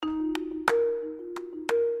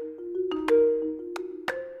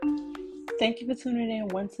Thank you for tuning in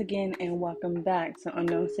once again and welcome back to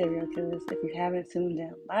Unknown Serial Killers. If you haven't tuned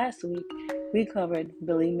in last week, we covered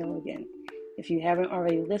Billy Milligan. If you haven't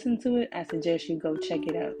already listened to it, I suggest you go check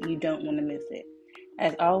it out. You don't want to miss it.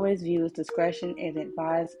 As always, viewers' discretion is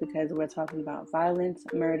advised because we're talking about violence,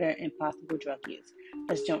 murder, and possible drug use.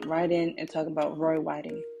 Let's jump right in and talk about Roy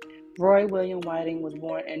Whiting. Roy William Whiting was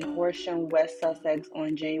born in Horsham, West Sussex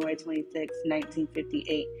on January 26,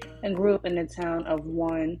 1958, and grew up in the town of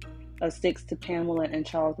six to Pamela and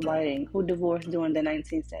Charles Whiting, who divorced during the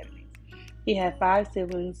 1970s. He had 5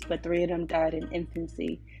 siblings, but 3 of them died in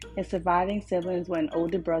infancy. His surviving siblings were an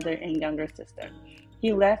older brother and younger sister.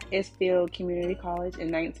 He left Eastfield Community College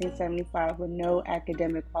in 1975 with no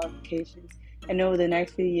academic qualifications, and over the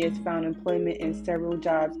next few years found employment in several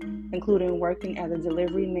jobs, including working as a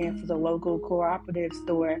delivery man for the local cooperative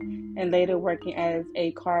store and later working as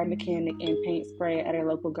a car mechanic and paint sprayer at a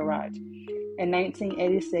local garage. In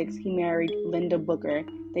 1986, he married Linda Booker.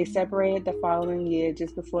 They separated the following year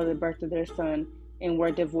just before the birth of their son and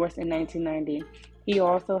were divorced in 1990. He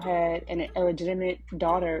also had an illegitimate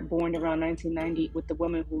daughter born around 1990 with the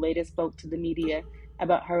woman who later spoke to the media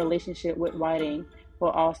about her relationship with Whiting,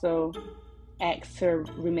 while also asked to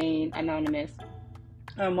remain anonymous.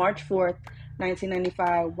 On March 4th,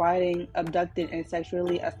 1995, Whiting abducted and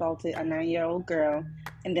sexually assaulted a 9-year-old girl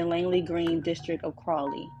in the Langley Green district of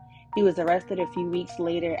Crawley. He was arrested a few weeks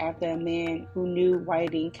later after a man who knew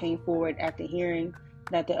Whiting came forward after hearing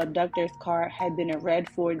that the abductor's car had been a red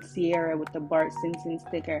Ford Sierra with the Bart Simpson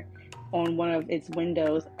sticker on one of its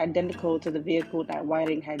windows, identical to the vehicle that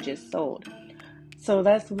Whiting had just sold. So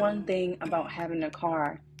that's one thing about having a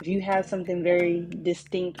car. If you have something very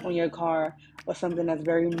distinct on your car or something that's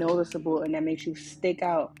very noticeable and that makes you stick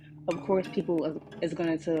out, of course people is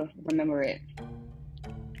going to remember it.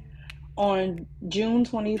 On June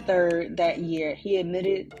 23rd that year, he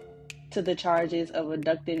admitted to the charges of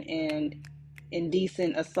abducting and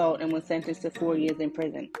indecent assault and was sentenced to 4 years in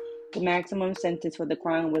prison. The maximum sentence for the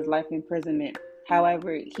crime was life imprisonment.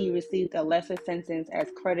 However, he received a lesser sentence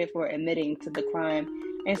as credit for admitting to the crime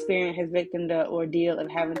and sparing his victim the ordeal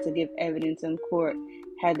of having to give evidence in court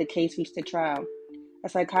had the case reached a trial. A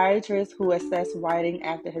psychiatrist who assessed Whiting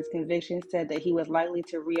after his conviction said that he was likely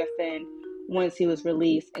to reoffend once he was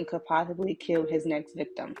released and could possibly kill his next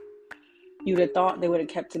victim. You would have thought they would have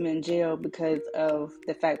kept him in jail because of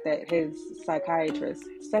the fact that his psychiatrist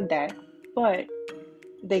said that, but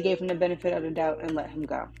they gave him the benefit of the doubt and let him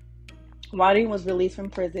go. Whiting was released from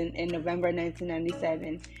prison in November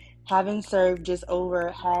 1997, having served just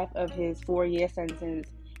over half of his 4-year sentence,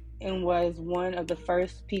 and was one of the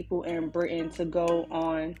first people in Britain to go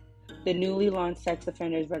on the newly launched sex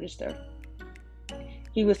offenders register.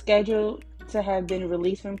 He was scheduled to have been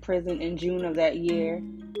released from prison in June of that year,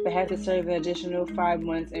 but had to serve an additional 5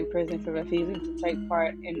 months in prison for refusing to take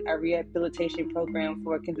part in a rehabilitation program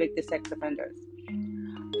for convicted sex offenders.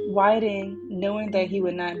 Whiting, knowing that he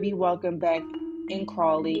would not be welcomed back in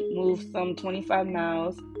Crawley, moved some 25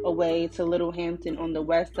 miles away to Littlehampton on the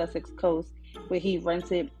West Sussex coast, where he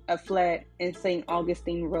rented a flat in St.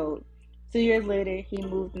 Augustine Road. 2 years later, he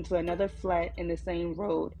moved into another flat in the same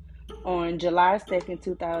road. On July 2nd,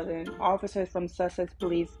 2000, officers from Sussex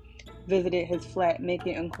Police visited his flat,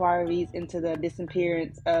 making inquiries into the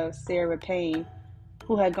disappearance of Sarah Payne,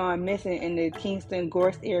 who had gone missing in the Kingston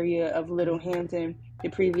Gorse area of Littlehampton the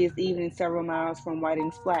previous evening, several miles from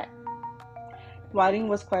Whiting's flat. Whiting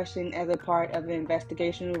was questioned as a part of an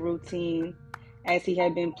investigational routine, as he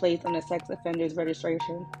had been placed on a sex offenders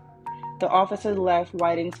registration. The officers left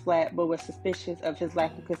Whiting's flat but were suspicious of his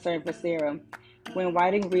lack of concern for Sarah. When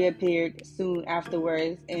Whiting reappeared soon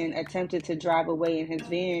afterwards and attempted to drive away in his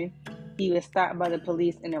van, he was stopped by the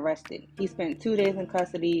police and arrested. He spent 2 days in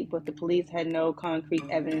custody, but the police had no concrete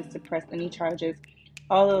evidence to press any charges,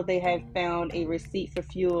 although they had found a receipt for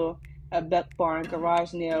fuel, a Buck Barn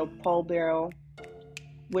garage nail, pole barrel,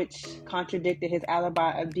 which contradicted his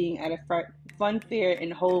alibi of being at a fun fair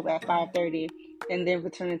in Hove at 5:30 and then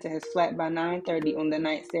returning to his flat by 9:30 on the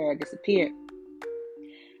night Sarah disappeared.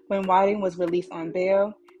 When Whiting was released on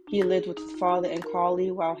bail, he lived with his father in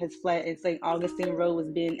Crawley while his flat in St. Augustine Road was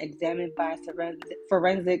being examined by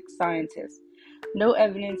forensic scientists. No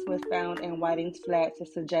evidence was found in Whiting's flat to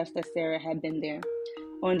suggest that Sarah had been there.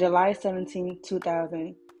 On July 17,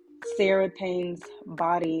 2000, Sarah Payne's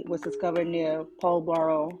body was discovered near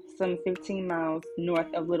Polborough, some 15 miles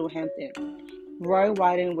north of Littlehampton. Roy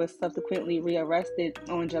Whiting was subsequently rearrested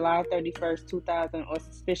on July 31, 2000 on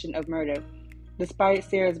suspicion of murder. Despite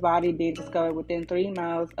Sarah's body being discovered within 3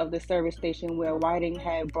 miles of the service station where Whiting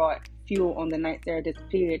had brought fuel on the night Sarah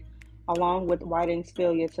disappeared, Along with Whiting's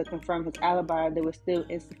failure to confirm his alibi, there was still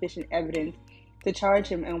insufficient evidence to charge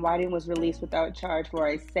him, and Whiting was released without charge for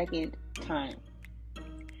a second time.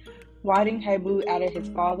 Whiting had moved out of his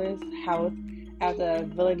father's house after a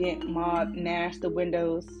vigilant mob mashed the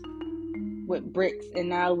windows with bricks and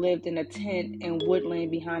now lived in a tent in woodland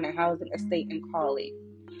behind a housing estate in Crawley.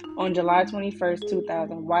 On July 21st,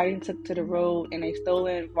 2000, Whiting took to the road in a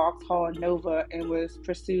stolen Vauxhall Nova and was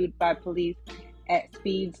pursued by police at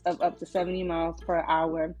speeds of up to 70 miles per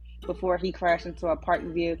hour before he crashed into a parked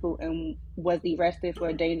vehicle and was arrested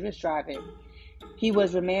for dangerous driving. He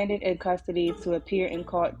was remanded in custody to appear in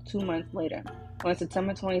court 2 months later. On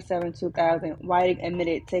September 27, 2000, Whiting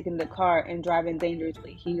admitted taking the car and driving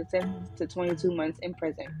dangerously. He was sentenced to 22 months in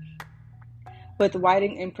prison. With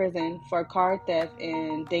Whiting in prison for car theft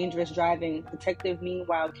and dangerous driving, detectives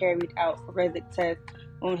meanwhile carried out forensic tests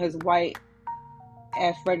on his white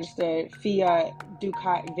F-registered Fiat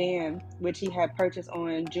Ducat van, which he had purchased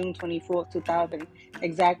on June 24, 2000,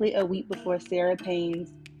 exactly a week before Sarah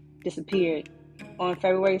Payne's disappeared. On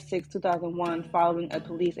February 6, 2001, following a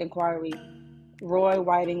police inquiry, Roy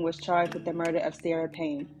Whiting was charged with the murder of Sarah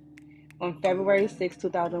Payne. On February 6,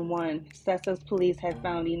 2001, Sussex police had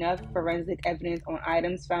found enough forensic evidence on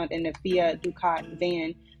items found in the Fiat Ducat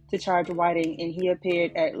van to charge Whiting, and he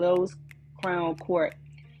appeared at Lowes Crown Court,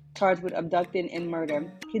 charged with abducting and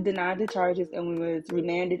murder. He denied the charges and was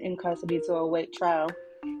remanded in custody to await trial.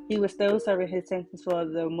 He was still serving his sentence for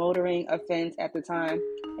the motoring offense at the time,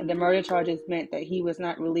 and the murder charges meant that he was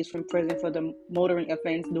not released from prison for the motoring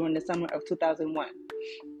offense during the summer of 2001.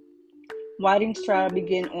 Whiting's trial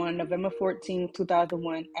began on November 14,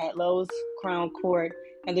 2001 at Lowes Crown Court,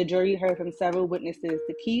 and the jury heard from several witnesses.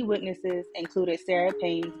 The key witnesses included Sarah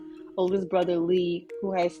Payne's oldest brother Lee,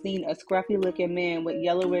 who had seen a scruffy-looking man with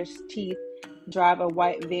yellowish teeth drive a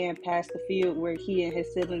white van past the field where he and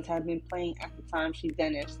his siblings had been playing at the time she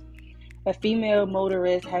vanished. A female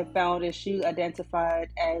motorist had found a shoe identified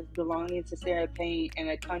as belonging to Sarah Payne in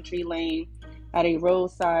a country lane at a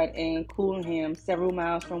roadside in Coulham, several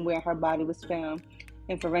miles from where her body was found,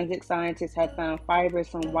 and forensic scientists had found fibers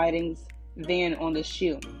from Whiting's van on the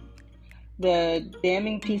shoe. The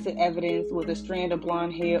damning piece of evidence was a strand of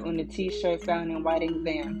blonde hair on the t-shirt found in Whiting's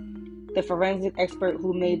van. The forensic expert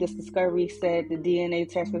who made this discovery said the DNA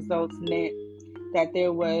test results meant that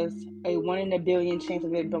there was a 1 in a billion chance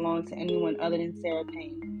of it belonged to anyone other than Sarah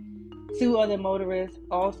Payne. 2 other motorists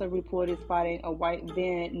also reported spotting a white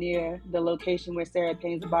van near the location where Sarah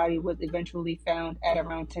Payne's body was eventually found at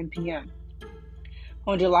around 10 p.m.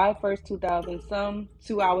 On July 1st, 2000, some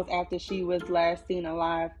 2 hours after she was last seen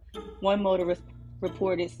alive, one motorist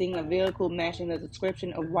reported seeing a vehicle matching the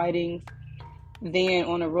description of Whiting's van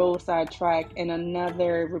on a roadside track, and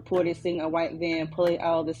another reported seeing a white van pulling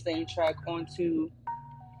out of the same track onto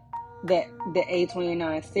the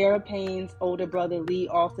A29. Sarah Payne's older brother Lee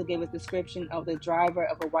also gave a description of the driver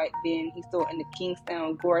of a white van he saw in the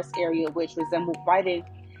Kingstown Gorse area, which resembled Whiting,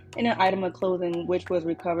 and an item of clothing which was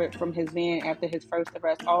recovered from his van after his first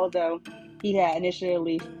arrest, although he had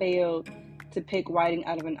initially failed to pick Whiting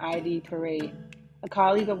out of an ID parade. A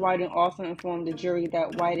colleague of Whiting also informed the jury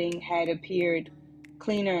that Whiting had appeared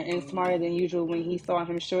cleaner and smarter than usual when he saw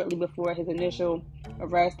him shortly before his initial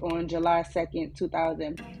arrest on July 2nd,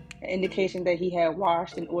 2000, an indication that he had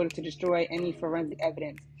washed in order to destroy any forensic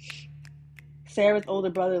evidence. Sarah's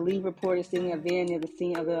older brother Lee reported seeing a van near the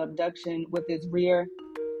scene of the abduction with its rear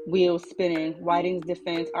wheels spinning. Whiting's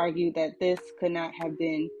defense argued that this could not have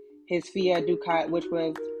been his Fiat Ducat, which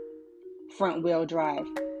was front-wheel drive.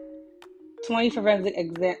 20 forensic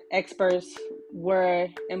experts were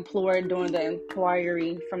employed during the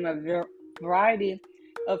inquiry from a variety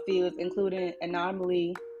of fields, including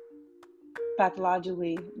anomaly,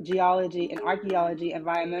 pathology, geology, and archaeology,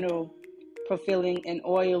 environmental profiling, and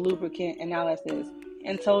oil lubricant analysis.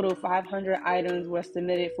 In total, 500 items were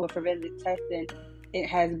submitted for forensic testing. It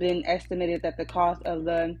has been estimated that the cost of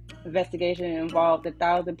the investigation involved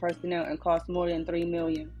 1,000 personnel and cost more than $3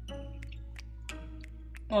 million.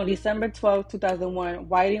 On December 12, 2001,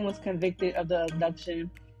 Whiting was convicted of the abduction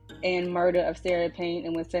and murder of Sarah Payne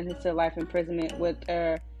and was sentenced to life imprisonment with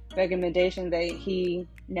a recommendation that he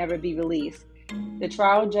never be released. The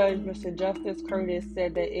trial judge, Mr. Justice Curtis,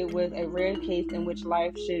 said that it was a rare case in which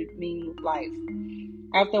life should mean life.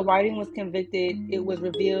 After Whiting was convicted, it was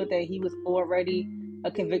revealed that he was already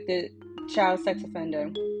a convicted child sex offender.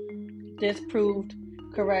 This proved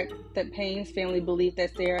correct that Payne's family believed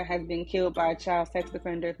that Sarah had been killed by a child sex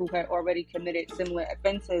offender who had already committed similar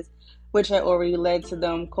offenses, which had already led to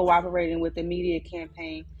them cooperating with the media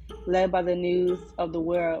campaign led by the News of the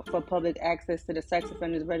World for public access to the sex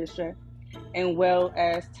offenders register. and well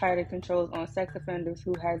as tighter controls on sex offenders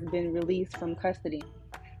who has been released from custody.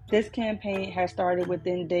 This campaign has started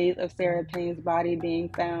within days of Sarah Payne's body being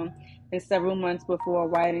found and several months before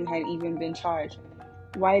Whiting had even been charged.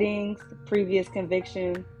 Whiting's previous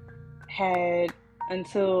conviction had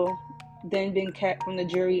until then been kept from the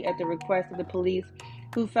jury at the request of the police,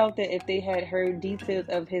 who felt that if they had heard details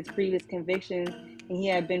of his previous convictions and he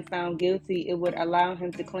had been found guilty, it would allow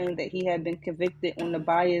him to claim that he had been convicted on the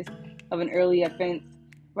bias of an early offense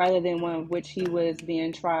rather than one of which he was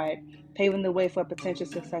being tried, paving the way for a potential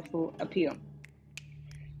successful appeal.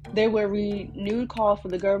 There were renewed calls for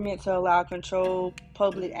the government to allow controlled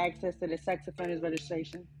public access to the sex offenders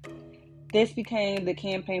registration. This became the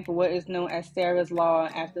campaign for what is known as Sarah's Law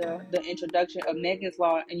after the introduction of Megan's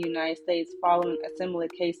Law in the United States following a similar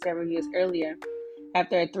case several years earlier.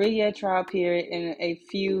 After a 3-year trial period in a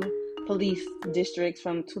few police districts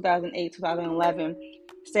from 2008 to 2011,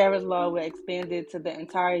 Sarah's Law was expanded to the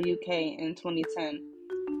entire UK in 2010.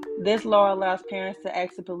 This law allows parents to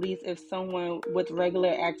ask the police if someone with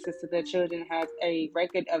regular access to their children has a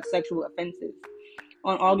record of sexual offenses.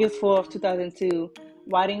 On August 4, 2002,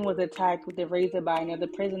 Whiting was attacked with a razor by another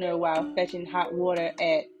prisoner while fetching hot water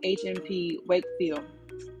at HMP Wakefield.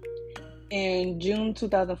 In June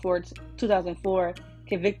 2004,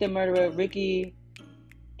 convicted murderer Ricky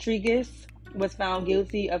Tregus was found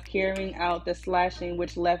guilty of carrying out the slashing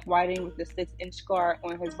which left Whiting with a 6-inch scar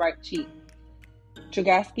on his right cheek.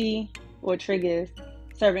 Tregus,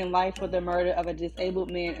 serving life for the murder of a disabled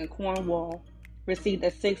man in Cornwall, received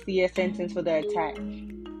a 6-year sentence for the attack.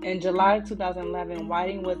 In July 2011,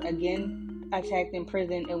 Whiting was again attacked in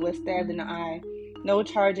prison and was stabbed in the eye. No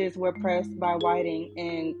charges were pressed by Whiting,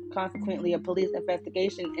 and consequently, a police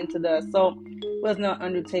investigation into the assault was not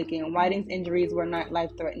undertaken. Whiting's injuries were not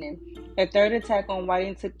life-threatening. A third attack on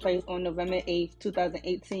Whiting took place on November 8,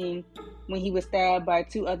 2018, when he was stabbed by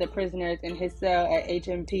 2 other prisoners in his cell at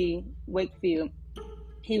HMP Wakefield.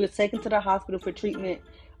 He was taken to the hospital for treatment,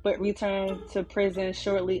 but returned to prison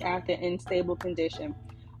shortly after in stable condition.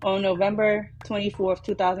 On November 24,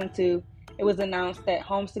 2002, it was announced that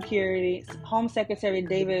Home Secretary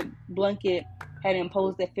David Blunkett had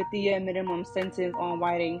imposed a 50-year minimum sentence on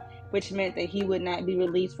Whiting, which meant that he would not be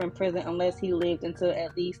released from prison unless he lived until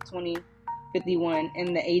at least 2051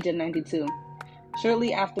 in the age of 92.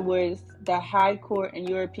 Shortly afterwards, the High Court and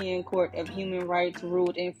European Court of Human Rights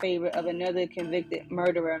ruled in favor of another convicted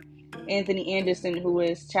murderer, Anthony Anderson, who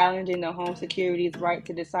was challenging the Home Security's right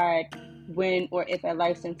to decide when or if a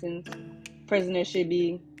life sentence prisoner should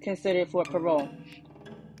be considered for parole.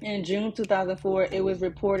 In June 2004, it was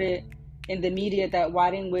reported in the media that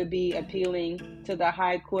Whiting would be appealing to the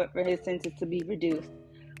High Court for his sentence to be reduced.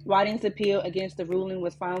 Whiting's appeal against the ruling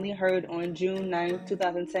was finally heard on June 9,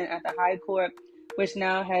 2010 at the High Court, which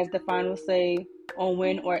now has the final say on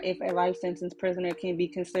when or if a life sentence prisoner can be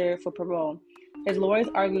considered for parole. His lawyers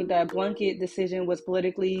argued that Blunkett's decision was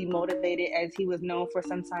politically motivated, as he was known for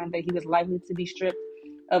some time that he was likely to be stripped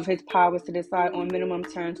of his powers to decide on minimum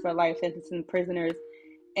terms for life sentencing prisoners,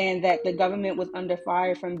 and that the government was under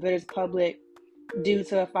fire from British public due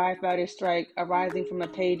to a firefighter strike arising from a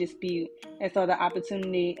pay dispute, and saw the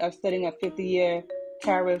opportunity of setting a 50-year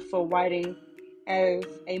tariff for Whiting as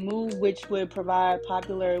a move which would provide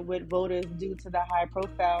popular with voters due to the high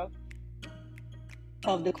profile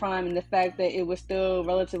of the crime and the fact that it was still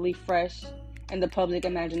relatively fresh in the public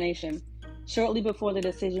imagination. Shortly before the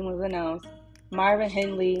decision was announced, Myra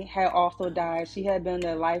Hindley had also died. She had been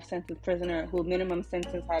a life sentence prisoner whose minimum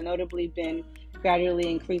sentence had notably been gradually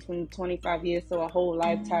increased from 25 years to a whole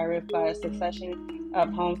life tariff by a succession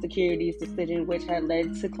of Home Security's decision, which had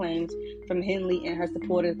led to claims from Hindley and her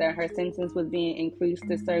supporters that her sentence was being increased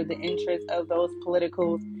to serve the interests of those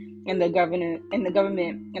politicals and the government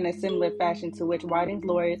in a similar fashion to which Whiting's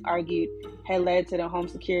lawyers argued had led to the Home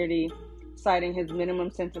Security citing his minimum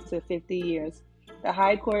sentence to 50 years. The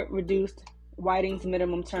High Court reduced Whiting's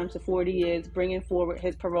minimum term to 40 years, bringing forward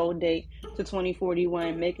his parole date to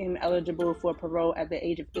 2041, making him eligible for parole at the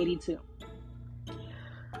age of 82.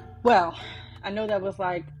 Well, I know that was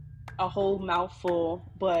like a whole mouthful,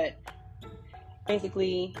 but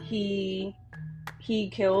basically he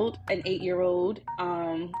killed an 8-year-old.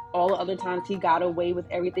 All the other times he got away with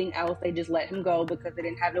everything else, they just let him go because they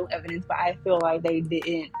didn't have no evidence. But I feel like they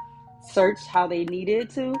didn't search how they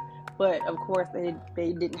needed to. But of course, they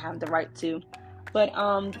didn't have the right to. But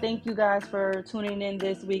thank you guys for tuning in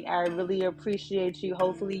this week. I really appreciate you.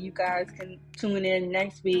 Hopefully you guys can tune in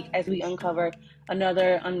next week as we uncover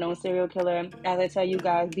another unknown serial killer. As I tell you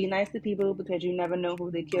guys, be nice to people because you never know who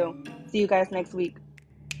they kill. See you guys next week.